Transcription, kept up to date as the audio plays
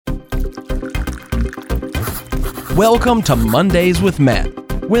Welcome to Mondays with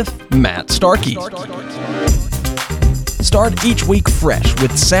Matt Starkey. Start each week fresh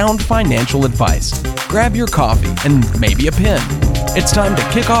with sound financial advice. Grab your coffee and maybe a pen. It's time to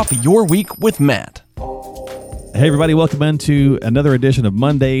kick off your week with Matt. Hey everybody, welcome into another edition of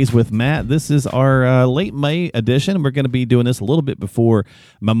Mondays with Matt. This is our late May edition. We're going to be doing this a little bit before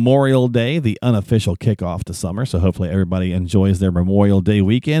Memorial Day, the unofficial kickoff to summer. So hopefully everybody enjoys their Memorial Day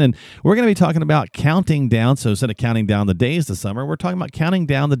weekend. And we're going to be talking about counting down. So instead of counting down the days to summer, we're talking about counting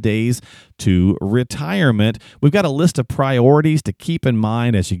down the days to retirement. We've got a list of priorities to keep in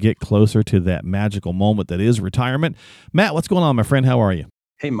mind as you get closer to that magical moment that is retirement. Matt, what's going on, my friend? How are you?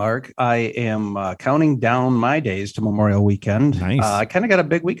 Hey, Mark, I am counting down my days to Memorial Weekend. Nice. I kind of got a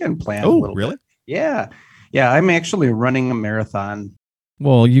big weekend planned. Oh, a little really? bit. Yeah. I'm actually running a marathon.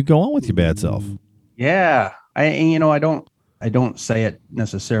 Well, you go on with your bad self. Yeah. I don't say it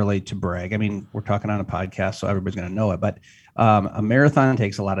necessarily to brag. I mean, we're talking on a podcast, so everybody's going to know it. But a marathon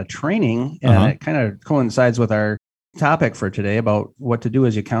takes a lot of training, and it kind of coincides with our topic for today about what to do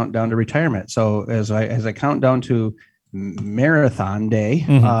as you count down to retirement. So as I count down to marathon day,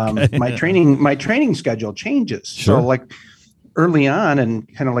 my training schedule changes. Sure. So like early on, and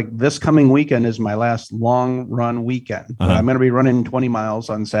kind of like this coming weekend is my last long run weekend. I'm going to be running 20 miles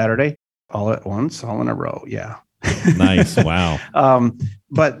on Saturday, all at once, all in a row. Yeah. Nice. Wow.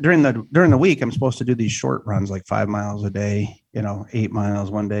 But during the week, I'm supposed to do these short runs, like 5 miles a day, 8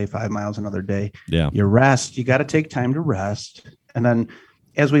 miles one day, 5 miles another day. Yeah. You rest, you got to take time to rest. And then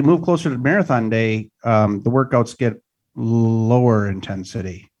as we move closer to marathon day, the workouts get lower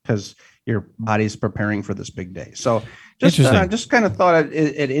intensity because your body's preparing for this big day. So just kind of thought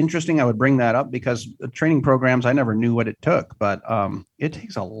it interesting. I would bring that up because the training programs, I never knew what it took, but it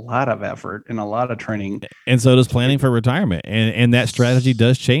takes a lot of effort and a lot of training. And so does planning for retirement. And that strategy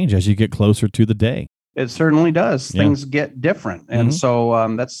does change as you get closer to the day. It certainly does. Yeah. Things get different. And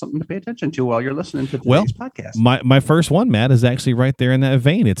so that's something to pay attention to while you're listening to today's podcast. My first one, Matt, is actually right there in that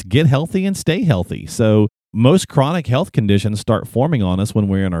vein. It's get healthy and stay healthy. So most chronic health conditions start forming on us when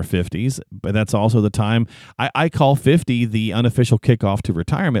we're in our 50s, but that's also the time I call 50 the unofficial kickoff to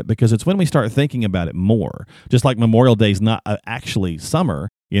retirement because it's when we start thinking about it more. Just like Memorial Day is not actually summer,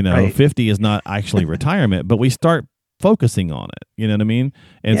 Right. 50 is not actually retirement, but we start focusing on it. You know what I mean?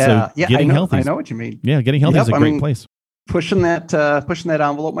 And getting healthy. I know what you mean. Yeah, getting healthy is a great place. Pushing that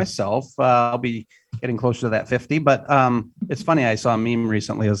envelope myself. I'll be getting closer to that 50, but it's funny. I saw a meme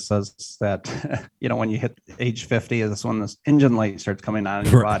recently that says that when you hit age 50, that's when this engine light starts coming on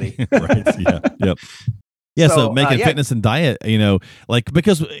in your body. Right. Yeah. Yep. Yeah. So making fitness and diet,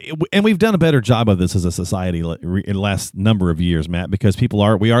 because we've done a better job of this as a society in the last number of years, Matt, because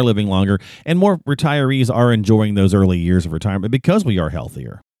we are living longer and more retirees are enjoying those early years of retirement because we are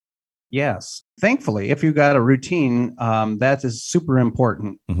healthier. Yes. Thankfully, if you got a routine, that is super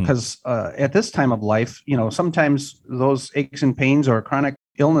important because at this time of life, sometimes those aches and pains or chronic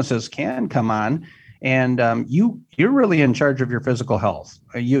illnesses can come on, and you're really in charge of your physical health.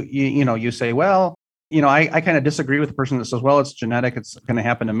 You say, well, I kind of disagree with the person that says, well, it's genetic, it's going to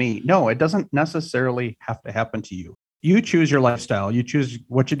happen to me. No, it doesn't necessarily have to happen to you. You choose your lifestyle. You choose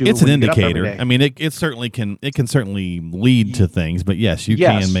what you do. It's an indicator. I mean, it certainly can lead to things, but yes, you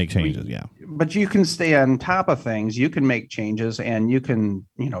can make changes. Yeah. But you can stay on top of things. You can make changes, and you can,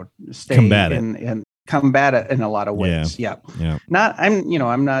 stay combat and combat it in a lot of ways. Yeah.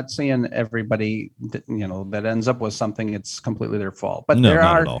 I'm not saying everybody that ends up with something, it's completely their fault. But there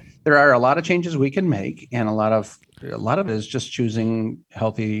are a lot of changes we can make, and a lot of it is just choosing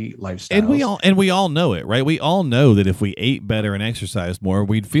healthy lifestyles. And we all know it, right? We all know that if we ate better and exercised more,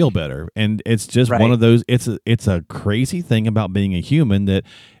 we'd feel better. And it's just one of those. It's a crazy thing about being a human that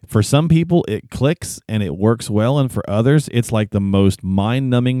for some people it clicks and it works well, and for others it's like the most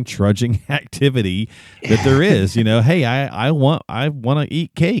mind-numbing trudging activity that there is. Hey, I want to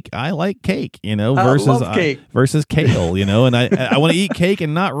eat cake. I like cake. Versus kale. And I want to eat cake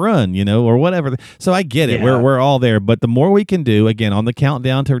and not run. Or whatever. So I get it. Yeah. We're all there. But the more we can do, again, on the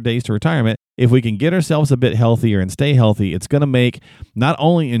countdown to days to retirement, if we can get ourselves a bit healthier and stay healthy, it's going to make not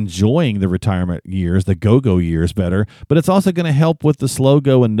only enjoying the retirement years, the go-go years better, but it's also going to help with the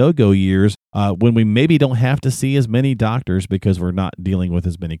slow-go and no-go years when we maybe don't have to see as many doctors because we're not dealing with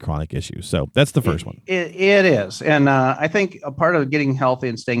as many chronic issues. So that's the first one. It is. And I think a part of getting healthy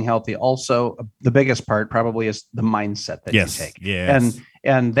and staying healthy also, the biggest part probably is the mindset that you take. Yes.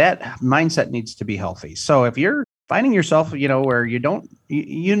 And that mindset needs to be healthy. So if you're finding yourself, where you don't,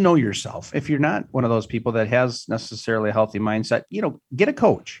 yourself. If you're not one of those people that has necessarily a healthy mindset, get a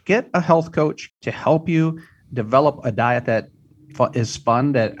coach, get a health coach to help you develop a diet that is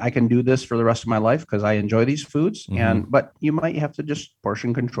fun, that I can do this for the rest of my life because I enjoy these foods. But you might have to just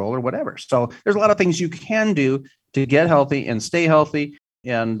portion control or whatever. So there's a lot of things you can do to get healthy and stay healthy.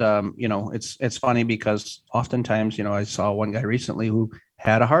 And, it's funny because oftentimes, I saw one guy recently who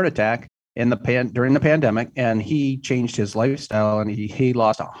had a heart attack during the pandemic, and he changed his lifestyle, and he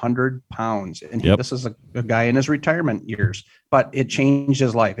lost 100 pounds. And this is a guy in his retirement years, but it changed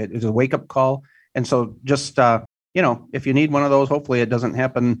his life. It was a wake up call. And so just, if you need one of those, hopefully it doesn't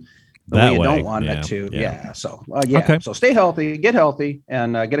happen the way you don't want it to. Yeah. So, Okay. So stay healthy, get healthy,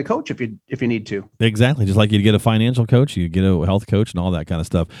 and get a coach if you need to. Exactly. Just like you'd get a financial coach, you get a health coach and all that kind of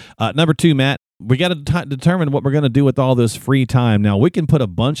stuff. Number 2, Matt, we got to determine what we're going to do with all this free time. Now, we can put a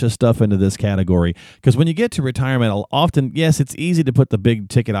bunch of stuff into this category because when you get to retirement, often, yes, it's easy to put the big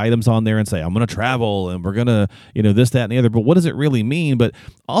ticket items on there and say, I'm going to travel and we're going to, this, that, and the other. But what does it really mean? But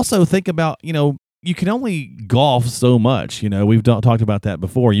also think about, you can only golf so much. We've talked about that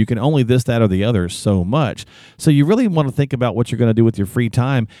before. You can only this, that, or the other so much. So you really want to think about what you're going to do with your free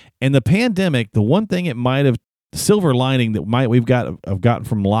time. And the pandemic, the one thing it might have, silver lining that we've gotten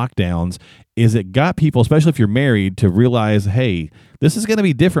from lockdowns is it got people, especially if you're married, to realize, hey, this is going to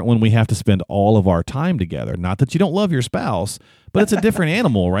be different when we have to spend all of our time together. Not that you don't love your spouse, but it's a different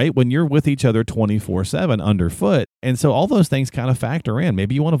animal, right? When you're with each other 24/7 underfoot. And so all those things kind of factor in.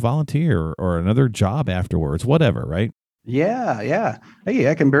 Maybe you want to volunteer or another job afterwards, whatever, right? Yeah. Hey,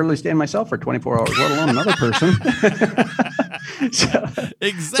 I can barely stand myself for 24 hours, let alone another person.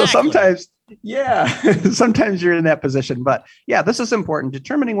 Exactly. So sometimes, sometimes you're in that position. But yeah, this is important.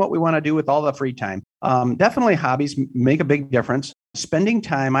 Determining what we want to do with all the free time. Definitely hobbies make a big difference. Spending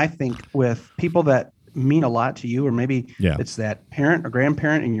time, I think, with people that mean a lot to you, or maybe it's that parent or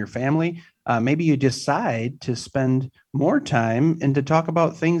grandparent in your family. Maybe you decide to spend more time and to talk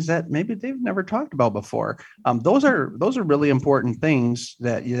about things that maybe they've never talked about before. Those are really important things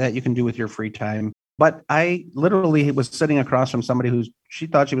that you can do with your free time. But I literally was sitting across from somebody she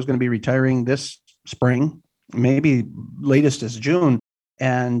thought she was going to be retiring this spring, maybe latest is June,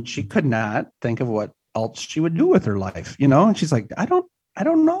 and she could not think of what else she would do with her life. And she's like, I don't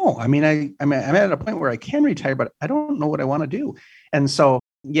know. I mean, I'm at a point where I can retire, but I don't know what I want to do. And so,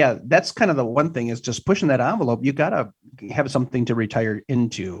 that's kind of the one thing, is just pushing that envelope. You got to have something to retire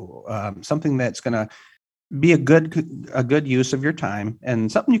into, something that's going to be a good use of your time and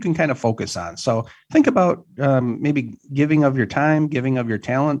something you can kind of focus on. So think about maybe giving of your time, giving of your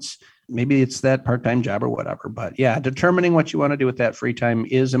talents. Maybe it's that part-time job or whatever. But determining what you want to do with that free time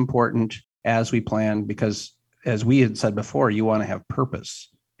is important as we plan, because as we had said before, you want to have purpose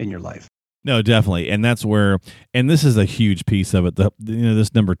in your life. No, definitely. And that's where, and this is a huge piece of it.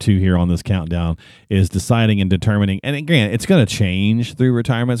 This number 2 here on this countdown is deciding and determining. And again, it's going to change through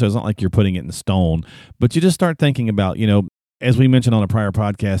retirement. So it's not like you're putting it in stone, but you just start thinking about, as we mentioned on a prior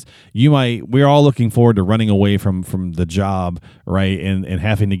podcast, we're all looking forward to running away from the job, right? And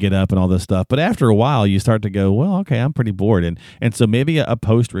having to get up and all this stuff. But after a while, you start to go, well, okay, I'm pretty bored. And so maybe a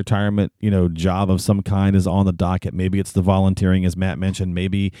post-retirement, job of some kind is on the docket. Maybe it's the volunteering, as Matt mentioned.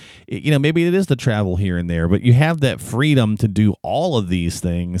 Maybe it is the travel here and there, but you have that freedom to do all of these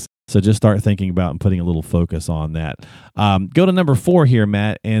things. So just start thinking about and putting a little focus on that. Go to number 4 here,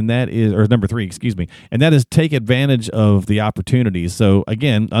 Matt, and that is, or number 3, excuse me, and that is take advantage of the opportunities. So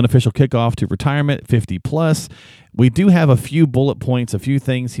again, unofficial kickoff to retirement, 50 plus. We do have a few bullet points, a few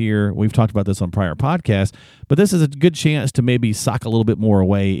things here. We've talked about this on prior podcasts, but this is a good chance to maybe sock a little bit more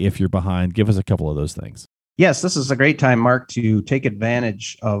away if you're behind. Give us a couple of those things. Yes, this is a great time, Mark, to take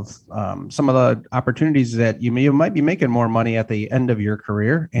advantage of some of the opportunities that you might be making more money at the end of your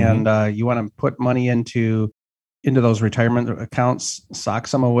career, and you want to put money into those retirement accounts, sock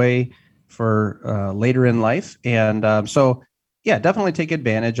some away for later in life. And definitely take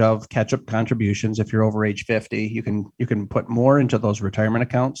advantage of catch-up contributions. If you're over age 50, you can put more into those retirement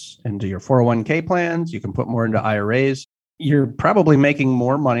accounts, into your 401k plans. You can put more into IRAs. You're probably making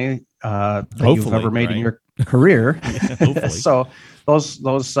more money than you've ever made in your career. So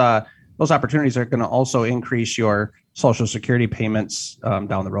those opportunities are going to also increase your Social Security payments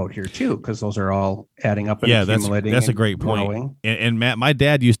down the road here too, because those are all adding up and accumulating. That's a great point. And Matt, my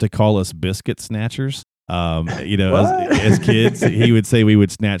dad used to call us biscuit snatchers. As kids, he would say we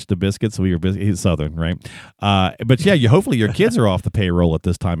would snatch the biscuits. So he's Southern, right? But hopefully your kids are off the payroll at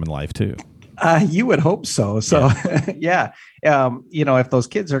this time in life too. You would hope so. So, if those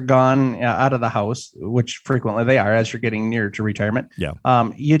kids are gone out of the house, which frequently they are as you're getting near to retirement,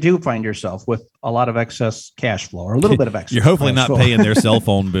 you do find yourself with a lot of excess cash flow, or a little bit of excess. You're hopefully not paying their cell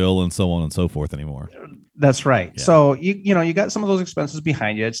phone bill and so on and so forth anymore. That's right. Yeah. So, you got some of those expenses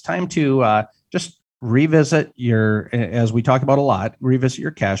behind you. It's time to just revisit as we talk about a lot, revisit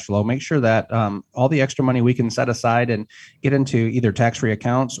your cash flow. Make sure that all the extra money we can set aside and get into either tax-free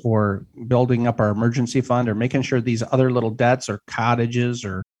accounts or building up our emergency fund, or making sure these other little debts or cottages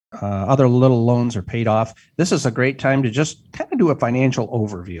or other little loans are paid off. This is a great time to just kind of do a financial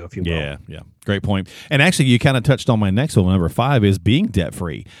overview, if you will. Yeah. Great point. And actually, you kind of touched on my next one. Number 5 is being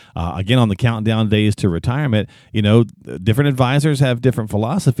debt-free. Again, on the countdown days to retirement, different advisors have different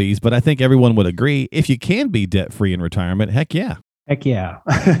philosophies, but I think everyone would agree if you can be debt-free in retirement, heck yeah. Heck yeah.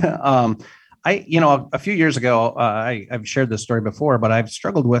 A few years ago, I've shared this story before, but I've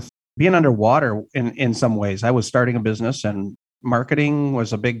struggled with being underwater in some ways. I was starting a business, and marketing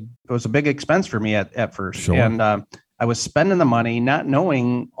was a big expense for me at first. Sure. And I was spending the money, not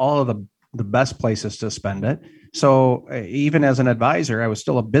knowing all of the best places to spend it. So even as an advisor, I was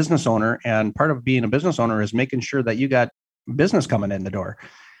still a business owner. And part of being a business owner is making sure that you got business coming in the door.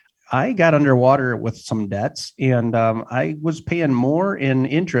 I got underwater with some debts, and I was paying more in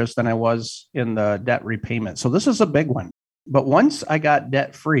interest than I was in the debt repayment. So this is a big one. But once I got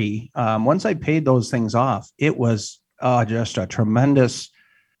debt free, once I paid those things off, it was just a tremendous,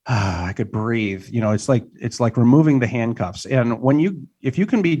 I could breathe. It's like removing the handcuffs. And if you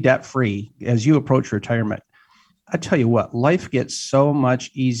can be debt free as you approach retirement, I tell you what, life gets so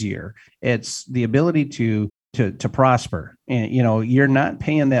much easier. It's the ability to prosper. And, you're not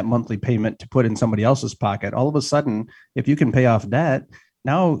paying that monthly payment to put in somebody else's pocket. All of a sudden, if you can pay off debt,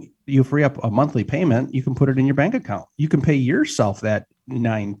 now you free up a monthly payment, you can put it in your bank account. You can pay yourself that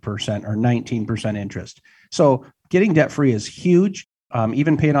 9% or 19% interest. So getting debt free is huge.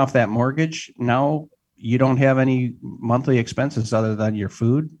 Even paying off that mortgage, now you don't have any monthly expenses other than your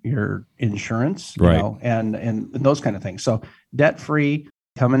food, your insurance, right, and those kind of things. So debt free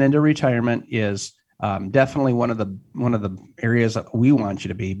coming into retirement is definitely one of the areas that we want you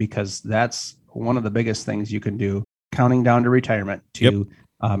to be, because that's one of the biggest things you can do, counting down to retirement to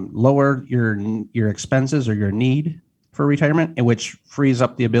lower your expenses or your need for retirement, and which frees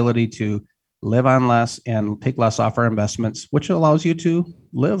up the ability to live on less and take less off our investments, which allows you to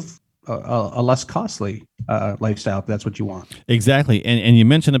live a less costly lifestyle, if that's what you want. Exactly. And you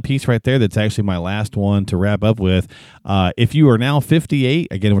mentioned a piece right there that's actually my last one to wrap up with. If you are now 58,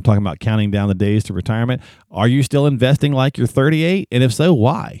 again, we're talking about counting down the days to retirement, are you still investing like you're 38? And if so,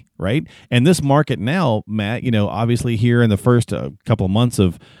 why? Right? And this market now, Matt, obviously here in the first couple of months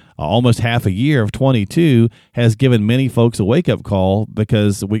of almost half a year of 22 has given many folks a wake-up call,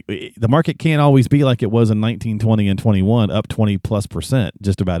 because the market can't always be like it was in 19, 20, and 21, up 20+%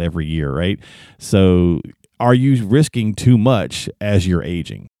 just about every year, right? So are you risking too much as you're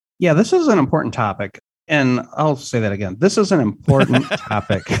aging? Yeah, this is an important topic. And I'll say that again. This is an important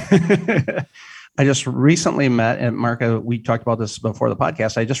topic. I just recently met, and Mark, we talked about this before the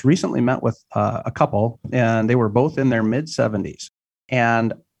podcast. I just recently met with a couple, and they were both in their mid-70s.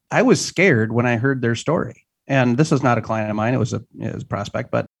 And I was scared when I heard their story. And this is not a client of mine. It was a prospect,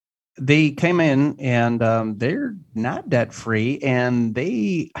 but they came in and they're not debt free, and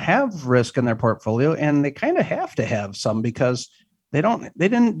they have risk in their portfolio, and they kind of have to have some because they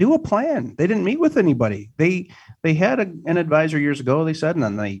didn't do a plan. They didn't meet with anybody. They had an advisor years ago, they said, and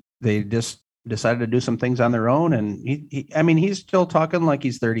then they just decided to do some things on their own. And he's still talking like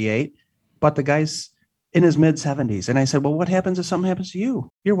he's 38, but the guy's in his mid-70s. And I said, well, what happens if something happens to you?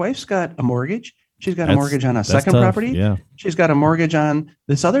 Your wife's got a mortgage. She's got a mortgage on a second property. Yeah. She's got a mortgage on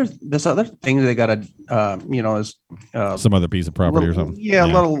this other thing they got is some other piece of property or something. Yeah,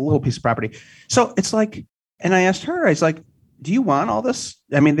 a little piece of property. So it's like, and I asked her, I was like, do you want all this?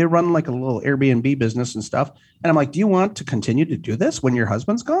 I mean, they run like a little Airbnb business and stuff. And I'm like, do you want to continue to do this when your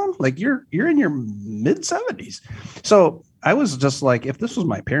husband's gone? Like you're in your mid-70s. So I was just like, if this was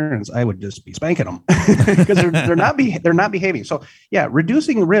my parents, I would just be spanking them because they're not behaving. So yeah,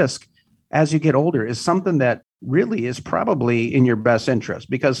 reducing risk as you get older is something that really is probably in your best interest,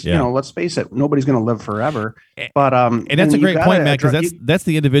 because let's face it, nobody's going to live forever. But and that's a great point, Matt, because that's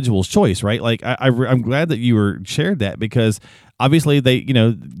the individual's choice, right? Like I'm glad that you shared that, because obviously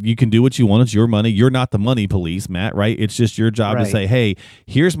you can do what you want. It's your money. You're not the money police, Matt, right? It's just your job to say, hey,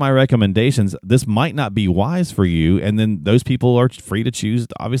 here's my recommendations. This might not be wise for you. And then those people are free to choose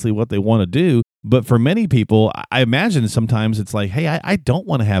obviously what they want to do. But for many people, I imagine sometimes it's like, hey, I don't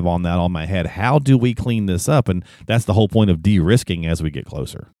want to have on that on my head. How do we clean this up? And that's the whole point of de-risking as we get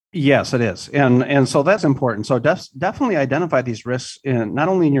closer. Yes, it is. And so that's important. So definitely identify these risks not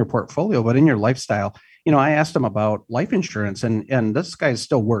only in your portfolio, but in your lifestyle. I asked him about life insurance, and this guy's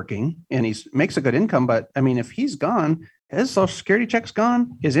still working and he makes a good income. But I mean, if he's gone, his Social Security check's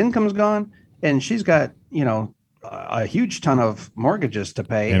gone, his income's gone, and she's got, a huge ton of mortgages to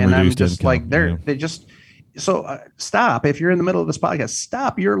pay, And and I'm reduced just income, like yeah. they just stop. If you're in the middle of this podcast,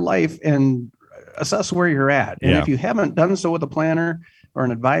 stop your life and assess where you're at. And Yeah. if you haven't done so with a planner or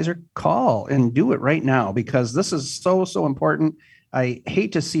an advisor, call and do it right now, because this is so important. I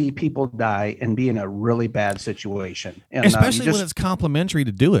hate to see people die and be in a really bad situation. And especially when it's complimentary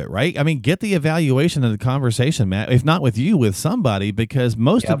to do it, right? I mean, get the evaluation of the conversation, Matt, if not with you, with somebody, because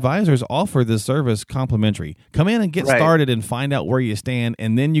most advisors offer this service complimentary. Come in and get started and find out where you stand,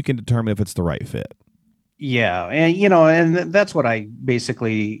 and then you can determine if it's the right fit. Yeah. And, and that's what I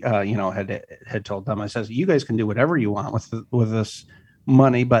basically, had told them. I says, you guys can do whatever you want with this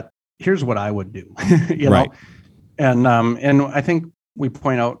money, but here's what I would do, know? And I think we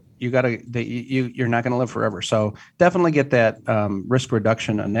point out you're not going to live forever. So definitely get that risk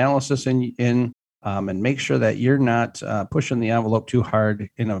reduction analysis in and make sure that you're not pushing the envelope too hard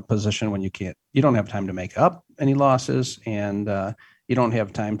in a position when you don't have time to make up any losses, and you don't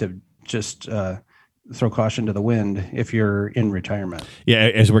have time to just throw caution to the wind if you're in retirement. Yeah,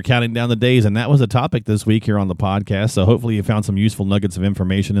 as we're counting down the days, and that was a topic this week here on the podcast. So hopefully you found some useful nuggets of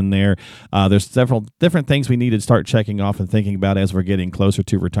information in there. There's several different things we need to start checking off and thinking about as we're getting closer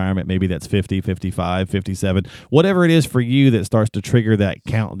to retirement. Maybe that's 50, 55, 57, whatever it is for you that starts to trigger that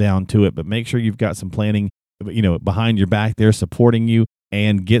countdown to it. But make sure you've got some planning, behind your back there supporting you.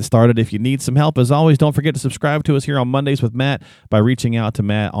 And get started. If you need some help, as always, don't forget to subscribe to us here on Mondays with Matt by reaching out to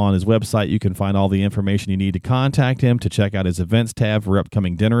Matt on his website. You can find all the information you need to contact him, to check out his events tab for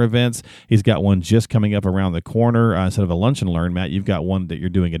upcoming dinner events. He's got one just coming up around the corner. Instead of a lunch and learn, Matt, you've got one that you're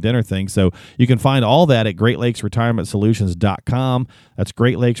doing a dinner thing. So you can find all that at GreatLakesRetirementSolutions.com. That's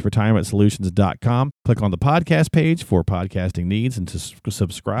GreatLakesRetirementSolutions.com. Click on the podcast page for podcasting needs and to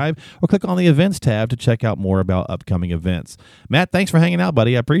subscribe, or click on the events tab to check out more about upcoming events. Matt, thanks for hanging out,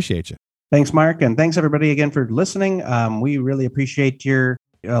 buddy. I appreciate you. Thanks, Mark. And thanks everybody again for listening. We really appreciate your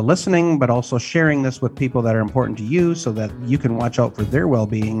listening, but also sharing this with people that are important to you so that you can watch out for their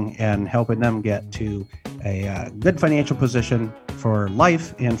well-being and helping them get to a good financial position for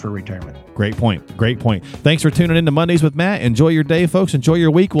life and for retirement. Great point. Thanks for tuning in to Mondays with Matt. Enjoy your day, folks. Enjoy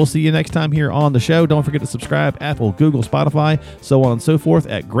your week. We'll see you next time here on the show. Don't forget to subscribe, Apple, Google, Spotify, so on and so forth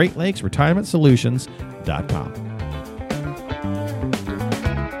at GreatLakesRetirementSolutions.com.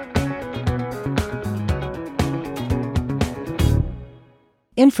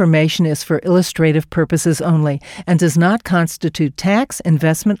 Information is for illustrative purposes only and does not constitute tax,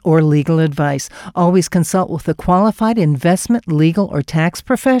 investment, or legal advice. Always consult with a qualified investment, legal, or tax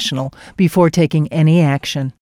professional before taking any action.